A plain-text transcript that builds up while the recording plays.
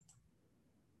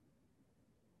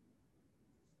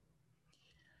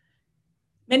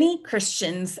Many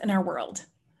Christians in our world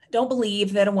don't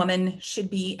believe that a woman should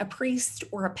be a priest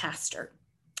or a pastor.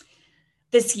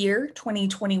 This year,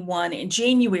 2021, in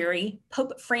January,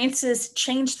 Pope Francis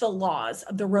changed the laws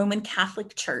of the Roman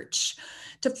Catholic Church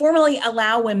to formally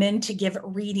allow women to give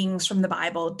readings from the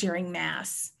Bible during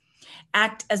Mass,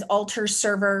 act as altar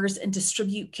servers, and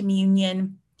distribute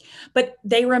communion, but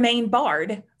they remain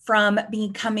barred from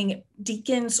becoming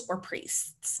deacons or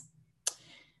priests.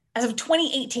 As of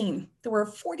 2018, there were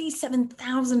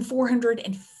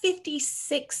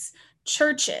 47,456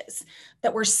 churches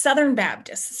that were Southern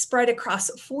Baptists spread across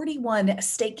 41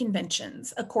 state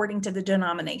conventions, according to the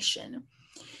denomination.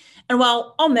 And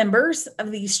while all members of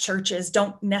these churches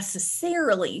don't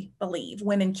necessarily believe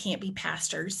women can't be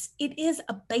pastors, it is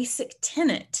a basic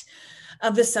tenet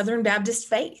of the Southern Baptist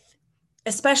faith,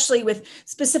 especially with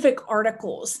specific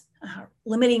articles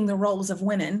limiting the roles of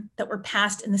women that were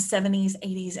passed in the 70s,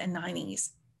 80s, and 90s.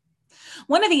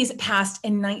 One of these passed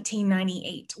in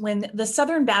 1998 when the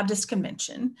Southern Baptist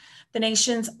Convention, the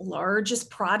nation's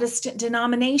largest Protestant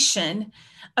denomination,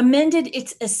 amended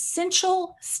its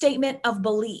essential statement of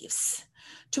beliefs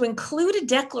to include a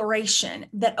declaration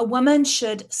that a woman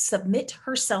should submit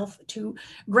herself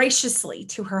graciously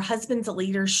to her husband's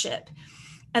leadership,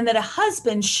 and that a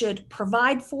husband should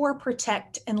provide for,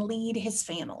 protect, and lead his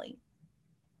family.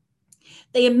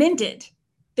 They amended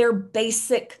their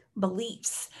basic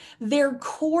beliefs, their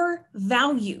core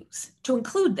values to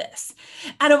include this.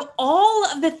 Out of all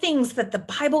of the things that the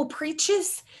Bible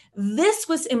preaches, this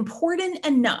was important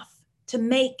enough to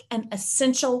make an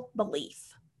essential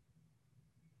belief.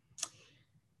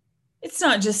 It's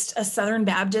not just a Southern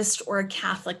Baptist or a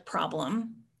Catholic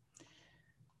problem.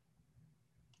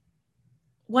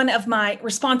 One of my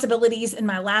responsibilities in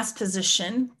my last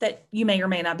position that you may or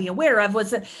may not be aware of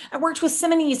was that I worked with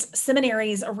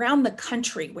seminaries around the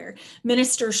country where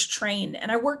ministers trained, and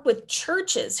I worked with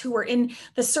churches who were in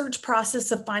the search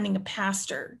process of finding a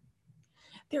pastor.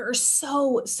 There are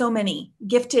so many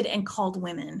gifted and called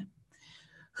women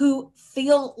who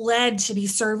feel led to be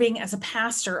serving as a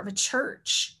pastor of a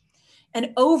church.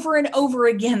 And over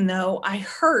again, though, I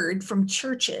heard from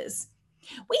churches,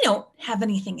 we don't have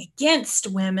anything against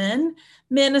women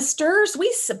ministers.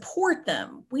 We support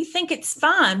them. We think it's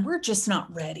fine. We're just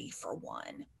not ready for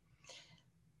one.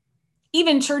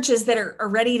 Even churches that are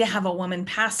ready to have a woman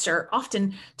pastor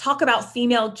often talk about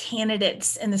female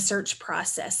candidates in the search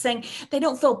process, saying they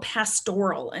don't feel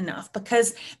pastoral enough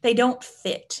because they don't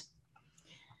fit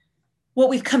what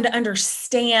we've come to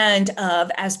understand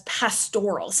of as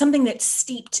pastoral, something that's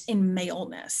steeped in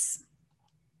maleness.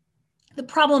 The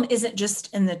problem isn't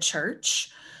just in the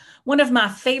church. One of my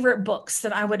favorite books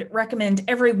that I would recommend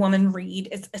every woman read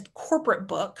is a corporate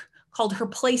book called Her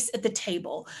Place at the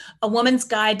Table, A Woman's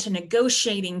Guide to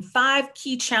Negotiating 5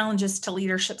 Key Challenges to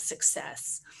Leadership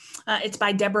Success. It's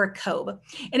by Deborah Kobe.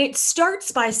 And it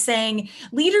starts by saying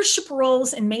leadership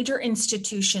roles in major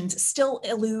institutions still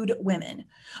elude women.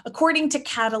 According to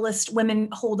Catalyst, women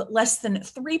hold less than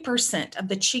 3% of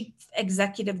the chief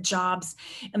executive jobs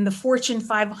in the Fortune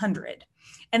 500.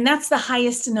 And that's the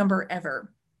highest number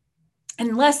ever.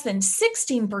 And less than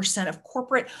 16% of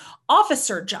corporate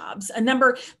officer jobs, a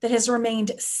number that has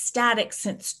remained static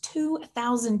since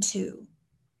 2002.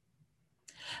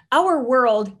 Our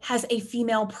world has a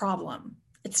female problem.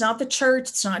 It's not the church,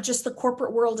 it's not just the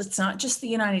corporate world, it's not just the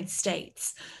United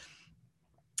States.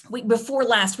 Before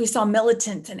last, we saw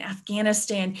militants in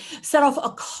Afghanistan set off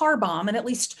a car bomb and at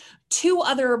least 2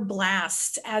 other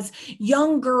blasts as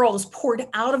young girls poured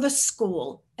out of a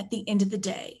school at the end of the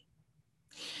day.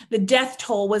 The death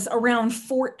toll was around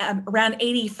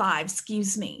 85,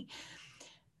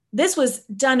 This was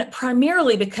done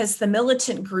primarily because the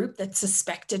militant group that's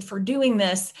suspected for doing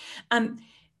this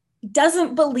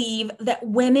doesn't believe that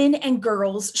women and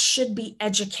girls should be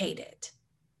educated.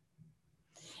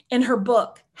 In her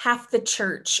book, Half the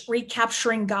Church,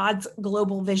 Recapturing God's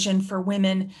Global Vision for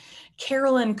Women,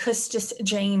 Carolyn Custis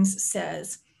James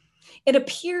says, it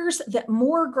appears that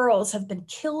more girls have been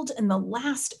killed in the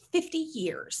last 50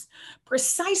 years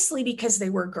precisely because they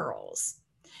were girls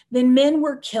than men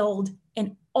were killed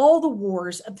in all the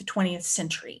wars of the 20th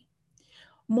century.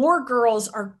 More girls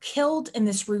are killed in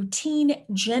this routine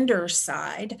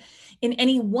gendercide in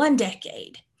any one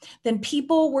decade than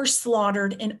people were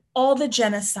slaughtered in all the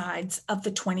genocides of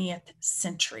the 20th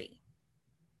century.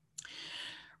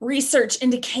 Research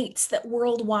indicates that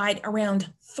worldwide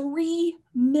around 3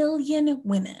 million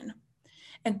women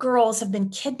and girls have been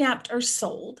kidnapped or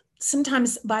sold,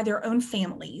 sometimes by their own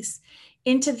families,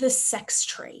 into the sex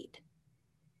trade.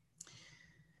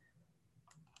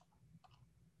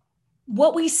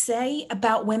 What we say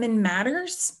about women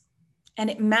matters, and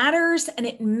it matters, and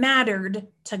it mattered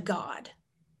to God.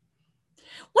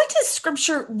 What does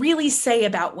Scripture really say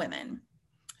about women?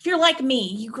 If you're like me,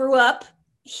 you grew up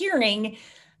hearing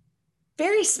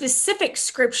very specific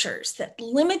scriptures that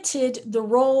limited the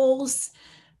roles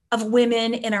of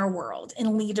women in our world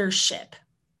in leadership.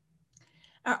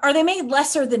 Are they made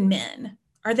lesser than men?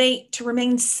 Are they to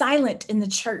remain silent in the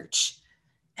church?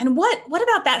 And what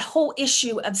about that whole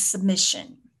issue of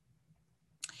submission?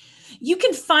 You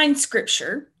can find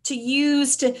scripture to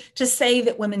use to say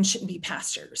that women shouldn't be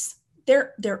pastors.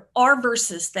 There are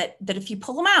verses that if you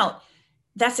pull them out,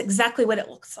 that's exactly what it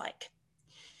looks like.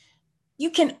 You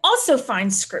can also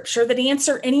find scripture that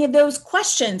answer any of those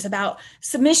questions about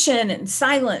submission and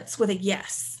silence with a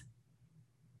yes.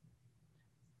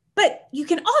 But you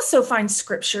can also find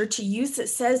scripture to use that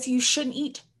says you shouldn't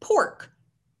eat pork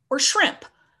or shrimp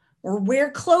or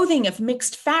wear clothing of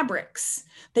mixed fabrics,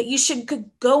 that you should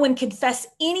go and confess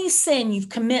any sin you've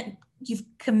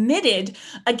committed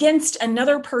against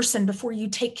another person before you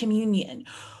take communion,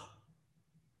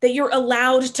 that you're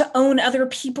allowed to own other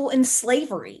people in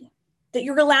slavery, that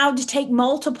you're allowed to take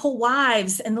multiple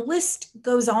wives, and the list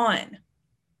goes on.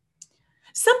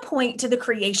 Some point to the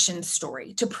creation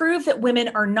story to prove that women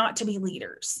are not to be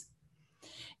leaders.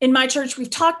 In my church, we've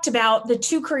talked about the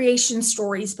two creation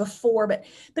stories before, but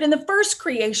in the first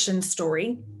creation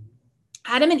story,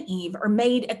 Adam and Eve are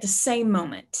made at the same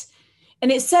moment.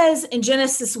 And it says in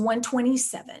Genesis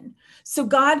 1:27, so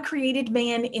God created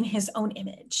man in his own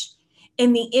image.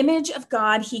 In the image of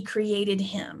God, he created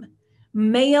him.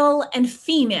 Male and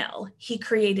female, he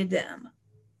created them.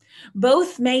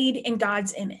 Both made in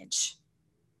God's image.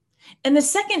 In the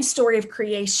second story of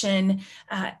creation,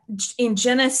 in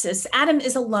Genesis, Adam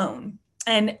is alone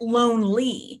and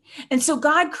lonely. And so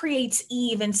God creates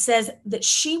Eve and says that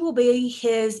she will be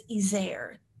his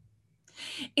Ezer.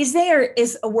 Ezer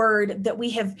is a word that we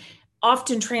have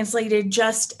often translated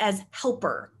just as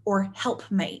helper or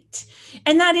helpmate.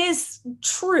 And that is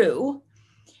true,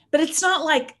 but it's not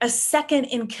like a second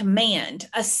in command,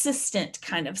 assistant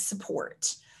kind of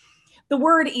support. The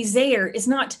word Ezer is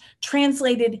not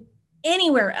translated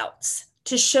anywhere else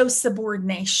to show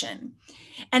subordination.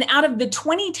 And out of the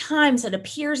 20 times it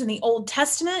appears in the Old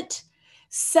Testament,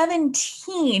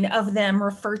 17 of them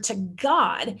refer to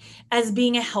God as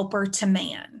being a helper to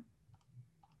man.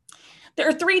 There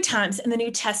are 3 times in the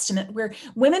New Testament where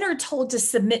women are told to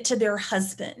submit to their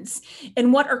husbands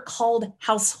in what are called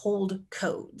household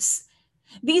codes.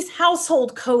 These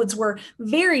household codes were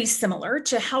very similar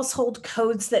to household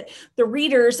codes that the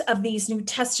readers of these New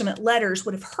Testament letters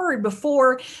would have heard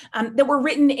before, that were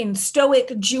written in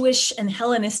Stoic, Jewish, and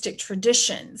Hellenistic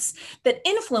traditions that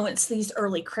influenced these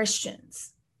early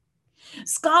Christians.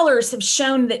 Scholars have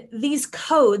shown that these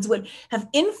codes would have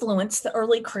influenced the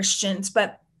early Christians,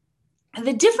 but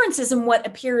the differences in what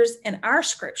appears in our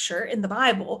scripture in the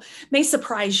Bible may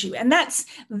surprise you. And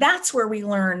that's where we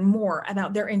learn more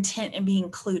about their intent in being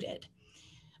included.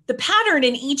 The pattern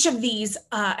in each of these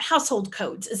household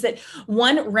codes is that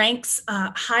one ranks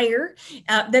higher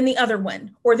than the other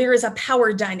one, or there is a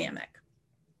power dynamic.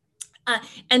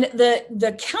 And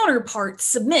the counterpart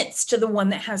submits to the one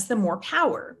that has the more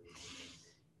power.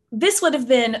 This would have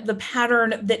been the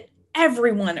pattern that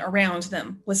everyone around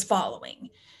them was following.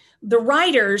 The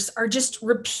writers are just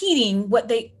repeating what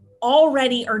they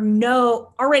already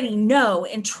know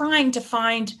and trying to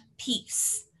find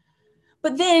peace.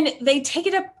 But then they take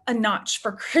it up a notch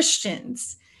for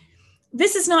Christians.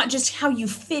 This is not just how you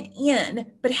fit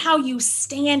in, but how you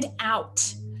stand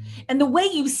out. And the way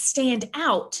you stand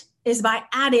out is by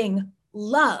adding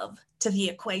love to the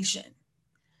equation.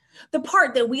 The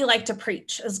part that we like to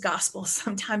preach as gospel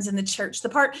sometimes in the church, the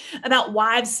part about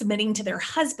wives submitting to their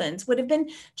husbands, would have been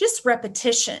just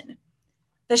repetition.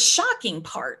 The shocking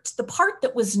part, the part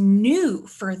that was new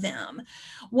for them,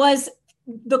 was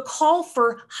the call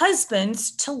for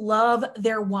husbands to love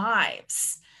their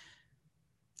wives.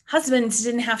 Husbands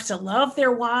didn't have to love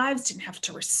their wives, didn't have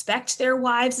to respect their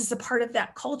wives as a part of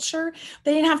that culture.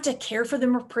 They didn't have to care for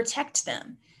them or protect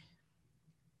them.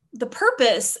 The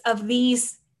purpose of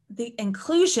the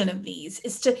inclusion of these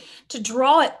is to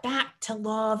draw it back to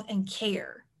love and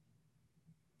care.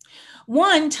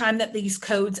 One time that these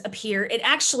codes appear, it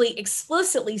actually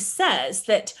explicitly says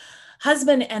that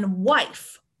husband and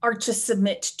wife are to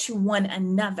submit to one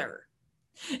another.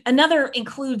 Another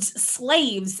includes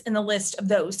slaves in the list of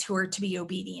those who are to be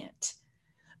obedient.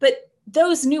 But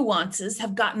those nuances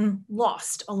have gotten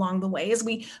lost along the way as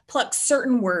we pluck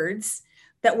certain words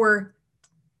that were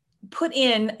put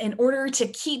in order to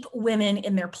keep women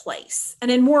in their place. And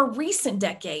in more recent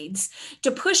decades,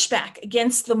 to push back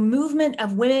against the movement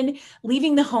of women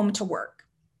leaving the home to work.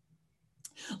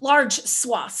 Large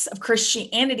swaths of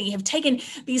Christianity have taken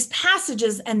these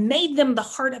passages and made them the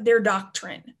heart of their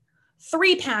doctrine.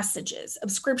 3 passages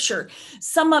of scripture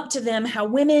sum up to them how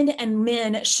women and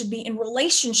men should be in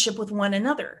relationship with one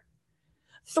another.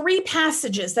 3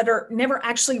 passages that are never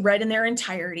actually read in their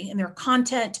entirety, in their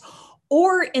content,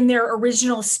 or in their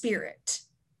original spirit.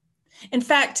 In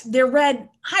fact, they're read,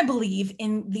 I believe,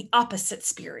 in the opposite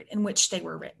spirit in which they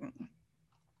were written.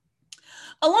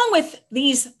 Along with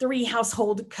these 3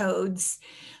 household codes,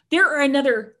 there are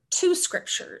another 2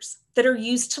 scriptures that are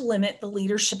used to limit the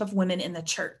leadership of women in the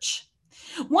church.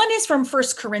 One is from 1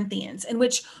 Corinthians, in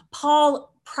which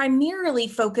Paul primarily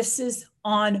focuses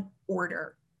on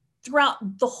order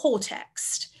throughout the whole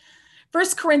text.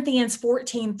 1 Corinthians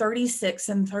 14:36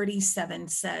 and 37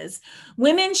 says,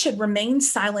 "Women should remain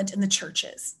silent in the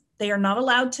churches. They are not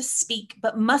allowed to speak,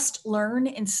 but must learn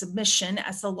in submission,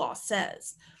 as the law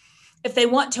says. If they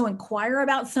want to inquire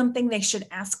about something, they should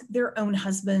ask their own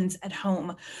husbands at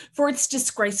home, for it's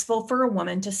disgraceful for a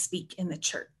woman to speak in the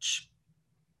church."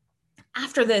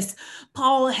 After this,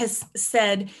 Paul has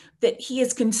said that he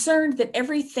is concerned that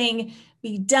everything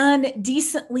be done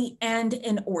decently and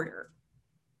in order.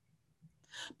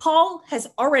 Paul has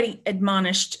already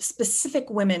admonished specific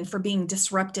women for being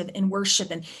disruptive in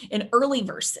worship in early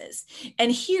verses.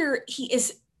 And here he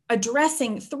is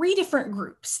addressing 3 different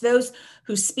groups: those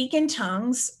who speak in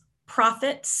tongues,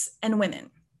 prophets, and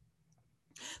women.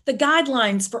 The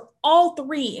guidelines for all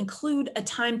 3 include a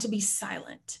time to be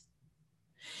silent.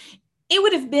 It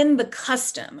would have been the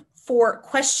custom for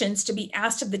questions to be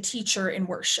asked of the teacher in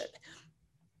worship,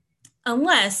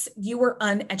 unless you were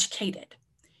uneducated.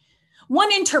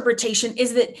 One interpretation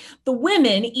is that the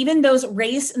women, even those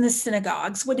raised in the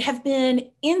synagogues, would have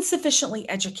been insufficiently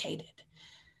educated.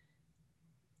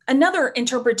 Another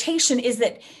interpretation is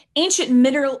that ancient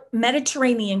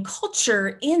Mediterranean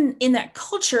culture, in that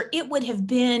culture, it would have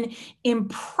been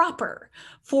improper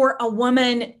for a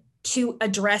woman to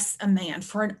address a man,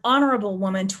 for an honorable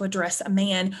woman to address a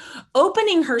man,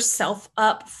 opening herself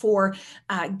up for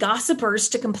gossipers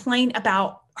to complain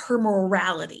about her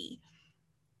morality.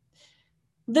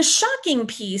 The shocking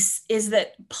piece is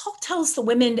that Paul tells the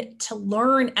women to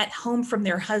learn at home from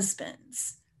their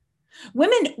husbands.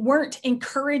 Women weren't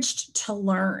encouraged to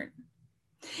learn.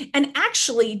 And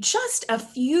actually, just a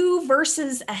few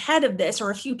verses ahead of this,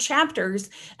 or a few chapters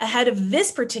ahead of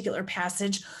this particular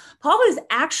passage, Paul is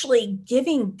actually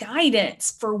giving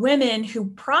guidance for women who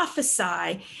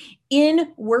prophesy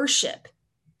in worship.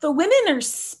 The women are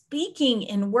speaking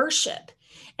in worship,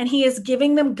 and he is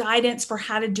giving them guidance for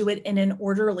how to do it in an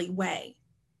orderly way.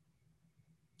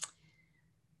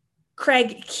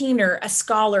 Craig Keener, a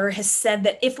scholar, has said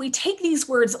that if we take these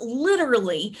words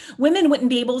literally, women wouldn't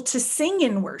be able to sing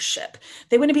in worship.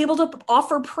 They wouldn't be able to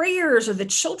offer prayers or the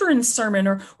children's sermon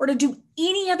or to do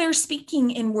any other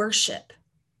speaking in worship.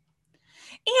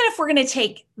 And if we're going to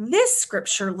take this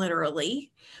scripture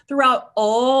literally, throughout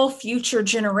all future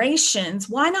generations,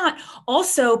 why not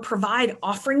also provide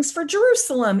offerings for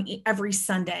Jerusalem every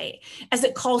Sunday, as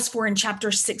it calls for in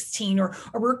chapter 16, or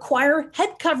require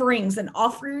head coverings and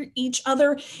offer each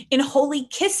other in holy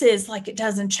kisses like it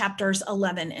does in chapters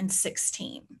 11 and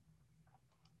 16?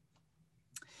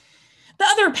 The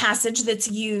other passage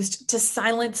that's used to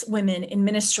silence women in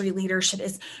ministry leadership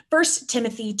is 1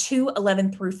 Timothy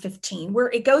 2:11 through 15,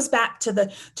 where it goes back to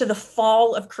the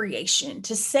fall of creation,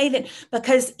 to say that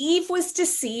because Eve was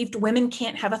deceived, women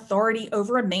can't have authority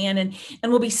over a man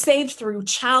and will be saved through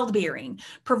childbearing,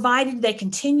 provided they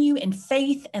continue in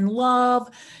faith and love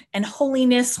and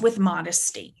holiness with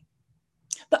modesty.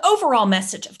 The overall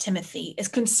message of Timothy is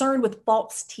concerned with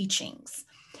false teachings.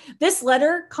 This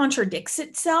letter contradicts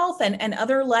itself and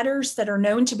other letters that are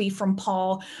known to be from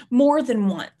Paul more than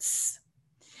once.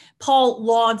 Paul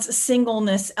lauds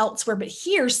singleness elsewhere, but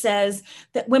here says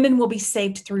that women will be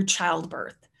saved through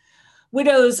childbirth.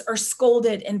 Widows are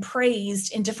scolded and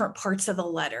praised in different parts of the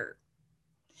letter.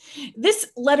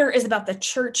 This letter is about the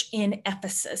church in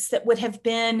Ephesus that would have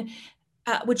been,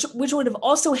 which would have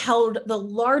also held the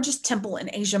largest temple in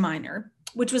Asia Minor,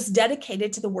 which was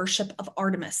dedicated to the worship of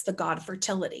Artemis, the god of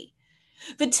fertility.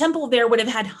 The temple there would have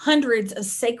had hundreds of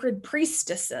sacred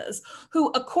priestesses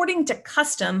who, according to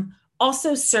custom,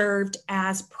 also served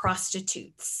as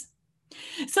prostitutes.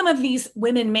 Some of these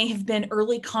women may have been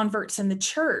early converts in the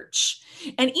church.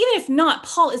 And even if not,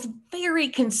 Paul is very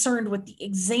concerned with the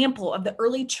example of the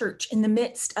early church in the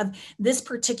midst of this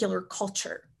particular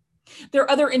culture. There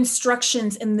are other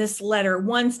instructions in this letter,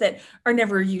 ones that are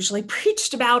never usually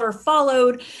preached about or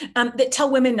followed, that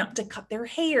tell women not to cut their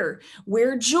hair,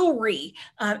 wear jewelry,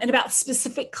 and about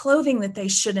specific clothing that they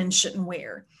should and shouldn't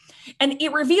wear. And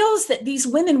it reveals that these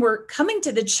women were coming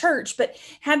to the church, but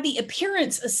had the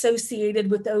appearance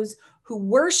associated with those who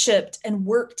worshiped and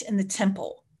worked in the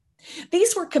temple.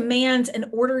 These were commands in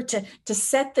order to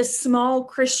set the small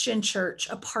Christian church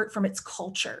apart from its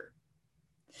culture.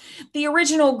 The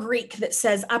original Greek that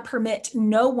says, I permit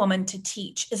no woman to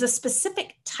teach, is a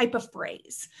specific type of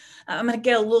phrase. I'm going to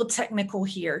get a little technical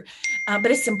here,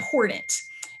 but it's important.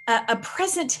 A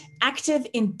present active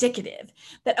indicative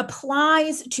that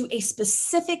applies to a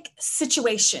specific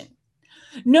situation.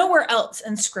 Nowhere else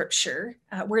in Scripture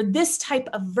where this type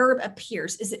of verb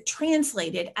appears is it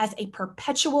translated as a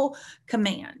perpetual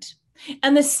command.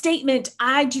 And the statement,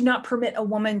 I do not permit a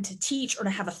woman to teach or to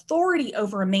have authority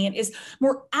over a man, is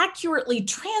more accurately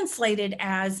translated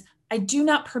as, I do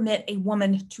not permit a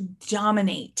woman to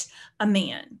dominate a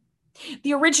man.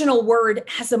 The original word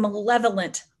has a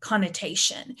malevolent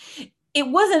connotation. It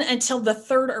wasn't until the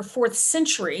 3rd or 4th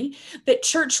century that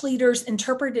church leaders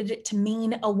interpreted it to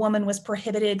mean a woman was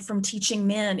prohibited from teaching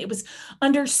men. It was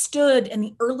understood in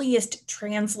the earliest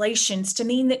translations to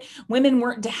mean that women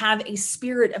weren't to have a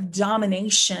spirit of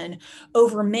domination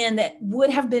over men that would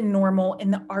have been normal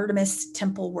in the Artemis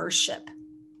temple worship.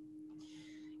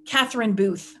 Catherine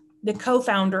Booth, the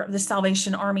co-founder of the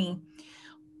Salvation Army,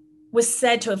 was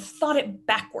said to have thought it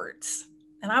backwards,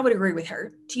 and I would agree with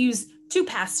her, to use 2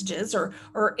 passages, or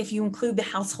if you include the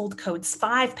household codes,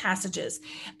 5 passages,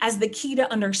 as the key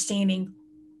to understanding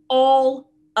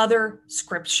all other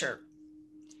Scripture.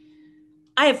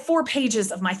 I have 4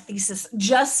 pages of my thesis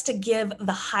just to give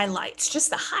the highlights, just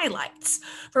the highlights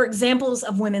for examples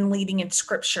of women leading in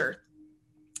Scripture.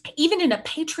 Even in a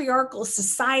patriarchal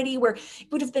society where it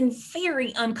would have been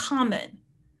very uncommon,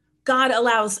 God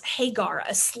allows Hagar,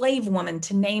 a slave woman,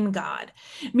 to name God.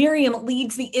 Miriam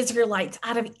leads the Israelites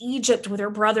out of Egypt with her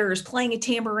brothers, playing a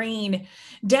tambourine.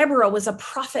 Deborah was a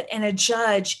prophet and a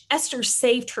judge. Esther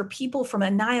saved her people from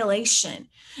annihilation.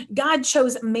 God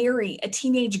chose Mary, a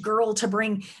teenage girl, to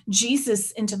bring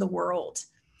Jesus into the world.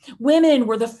 Women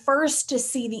were the first to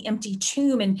see the empty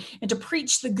tomb and to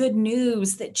preach the good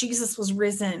news that Jesus was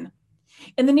risen.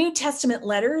 In the New Testament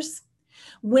letters,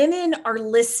 women are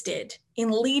listed in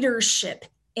leadership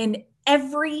in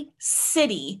every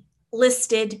city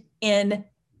listed in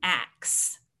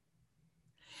Acts.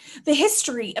 The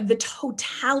history of the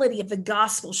totality of the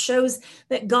gospel shows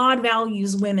that God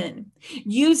values women,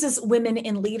 uses women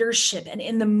in leadership and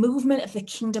in the movement of the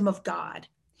kingdom of God.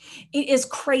 It is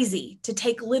crazy to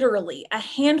take literally a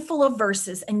handful of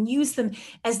verses and use them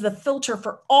as the filter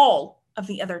for all of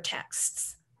the other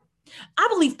texts. I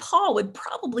believe Paul would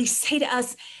probably say to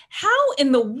us, how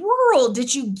in the world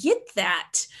did you get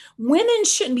that? Women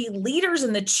shouldn't be leaders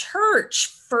in the church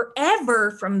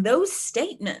forever from those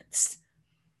statements.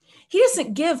 He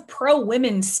doesn't give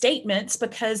pro-women statements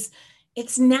because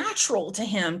it's natural to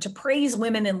him to praise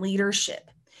women in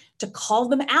leadership, to call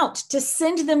them out, to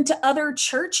send them to other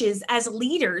churches as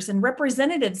leaders and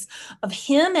representatives of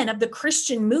him and of the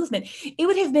Christian movement. It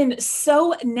would have been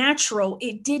so natural,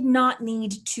 it did not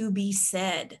need to be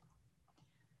said.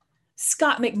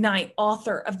 Scott McKnight,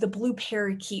 author of The Blue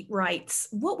Parakeet, writes,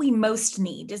 what we most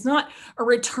need is not a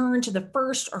return to the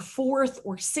 1st or 4th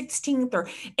or 16th or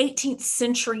 18th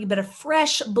century, but a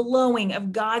fresh blowing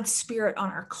of God's Spirit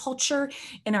on our culture,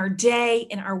 in our day,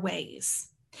 in our ways.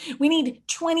 We need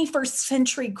 21st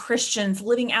century Christians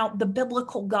living out the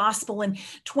biblical gospel in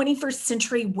 21st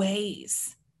century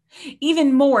ways.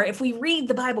 Even more, if we read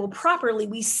the Bible properly,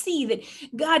 we see that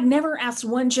God never asked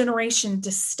one generation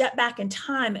to step back in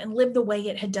time and live the way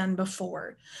it had done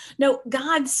before. No,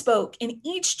 God spoke in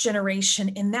each generation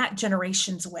in that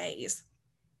generation's ways.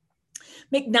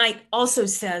 McKnight also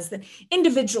says that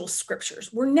individual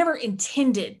scriptures were never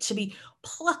intended to be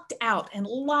plucked out and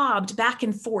lobbed back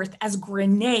and forth as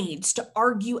grenades to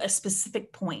argue a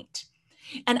specific point.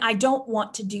 And I don't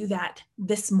want to do that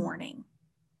this morning.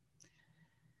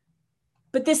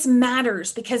 But this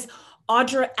matters because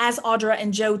as Audra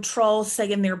and Joe Troll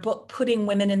say in their book, Putting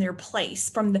Women in Their Place,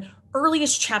 from the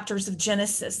earliest chapters of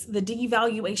Genesis, the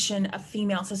devaluation of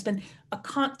females has been a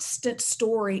constant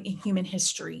story in human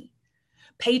history.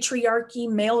 Patriarchy,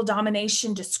 male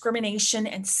domination, discrimination,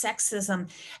 and sexism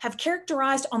have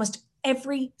characterized almost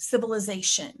every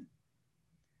civilization.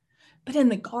 But in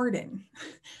the garden,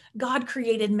 God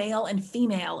created male and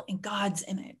female in God's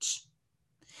image.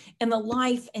 in the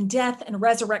life and death and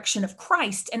resurrection of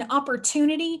Christ, an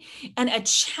opportunity and a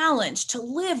challenge to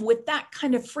live with that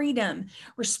kind of freedom,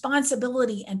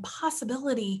 responsibility, and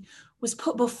possibility was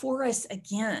put before us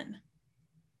again.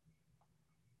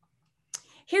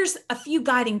 Here's a few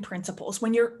guiding principles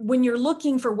when you're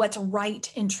looking for what's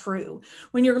right and true,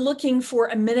 when you're looking for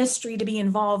a ministry to be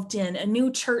involved in, a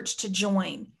new church to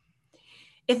join.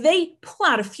 If they pull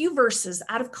out a few verses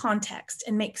out of context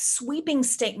and make sweeping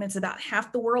statements about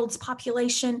half the world's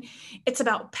population, it's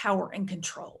about power and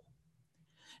control.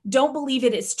 Don't believe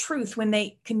it is truth when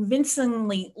they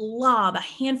convincingly lob a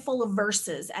handful of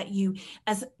verses at you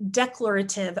as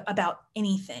declarative about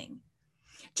anything.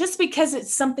 Just because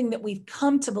it's something that we've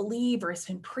come to believe or has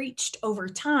been preached over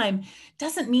time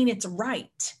doesn't mean it's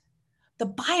right. The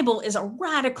Bible is a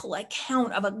radical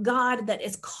account of a God that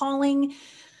is calling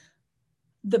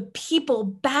the people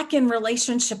back in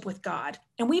relationship with God.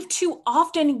 And we've too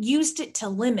often used it to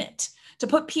limit, to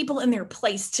put people in their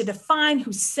place, to define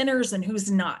who's sinners and who's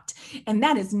not. And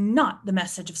that is not the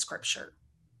message of Scripture.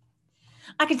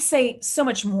 I could say so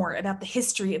much more about the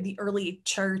history of the early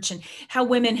church and how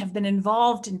women have been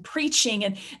involved in preaching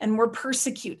and were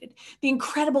persecuted, the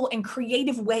incredible and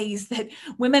creative ways that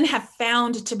women have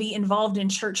found to be involved in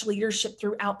church leadership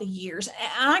throughout the years.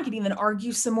 And I could even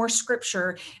argue some more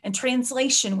scripture and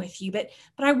translation with you, but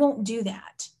I won't do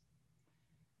that.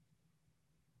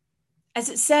 As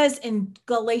it says in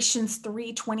Galatians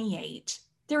 3:28,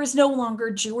 there is no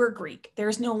longer Jew or Greek. There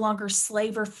is no longer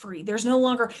slave or free. There's no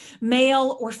longer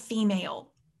male or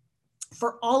female.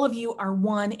 For all of you are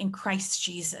one in Christ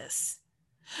Jesus.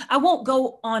 I won't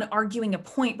go on arguing a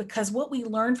point because what we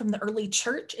learned from the early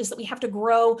church is that we have to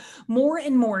grow more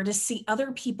and more to see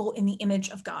other people in the image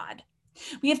of God.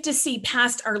 We have to see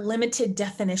past our limited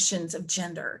definitions of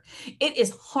gender. It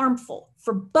is harmful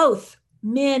for both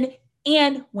men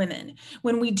and women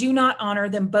when we do not honor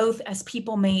them both as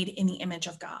people made in the image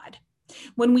of God.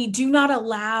 When we do not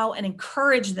allow and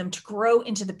encourage them to grow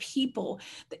into the people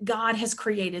that God has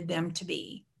created them to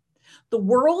be. The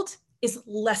world is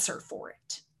lesser for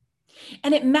it.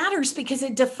 And it matters because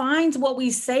it defines what we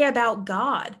say about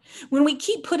God. When we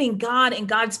keep putting God and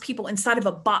God's people inside of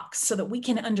a box so that we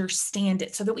can understand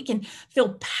it, so that we can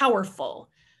feel powerful,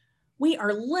 we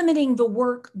are limiting the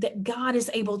work that God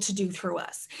is able to do through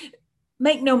us.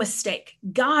 Make no mistake,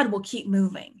 God will keep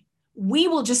moving. We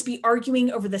will just be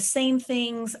arguing over the same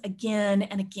things again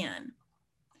and again.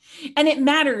 And it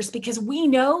matters because we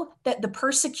know that the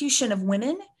persecution of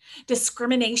women,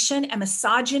 discrimination, and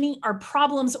misogyny are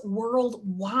problems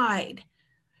worldwide.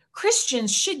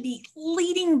 Christians should be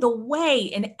leading the way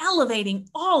in elevating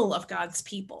all of God's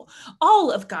people,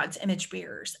 all of God's image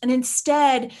bearers. And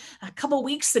instead, a couple of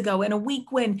weeks ago, in a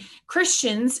week when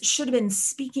Christians should have been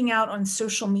speaking out on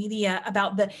social media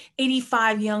about the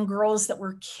 85 young girls that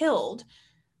were killed,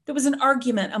 there was an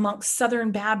argument amongst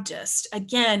Southern Baptists,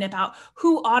 again, about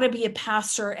who ought to be a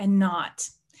pastor and not.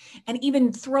 And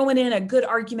even throwing in a good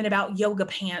argument about yoga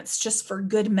pants just for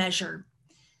good measure.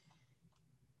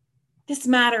 This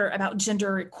matter about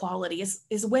gender equality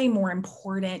is way more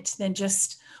important than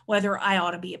just whether I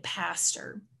ought to be a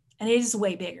pastor. And it is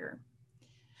way bigger.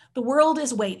 The world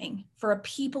is waiting for a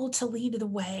people to lead the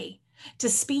way, to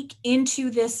speak into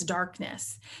this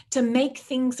darkness, to make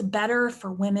things better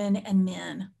for women and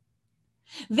men.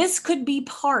 This could be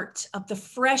part of the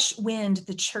fresh wind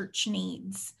the church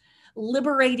needs,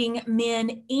 liberating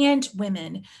men and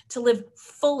women to live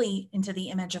fully into the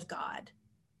image of God.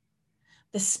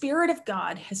 The Spirit of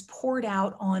God has poured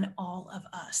out on all of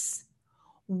us.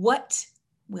 What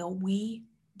will we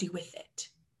do with it?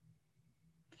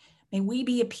 May we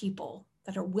be a people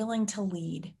that are willing to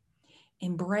lead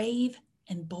in brave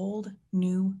and bold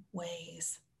new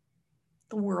ways.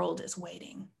 The world is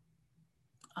waiting.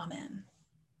 Amen.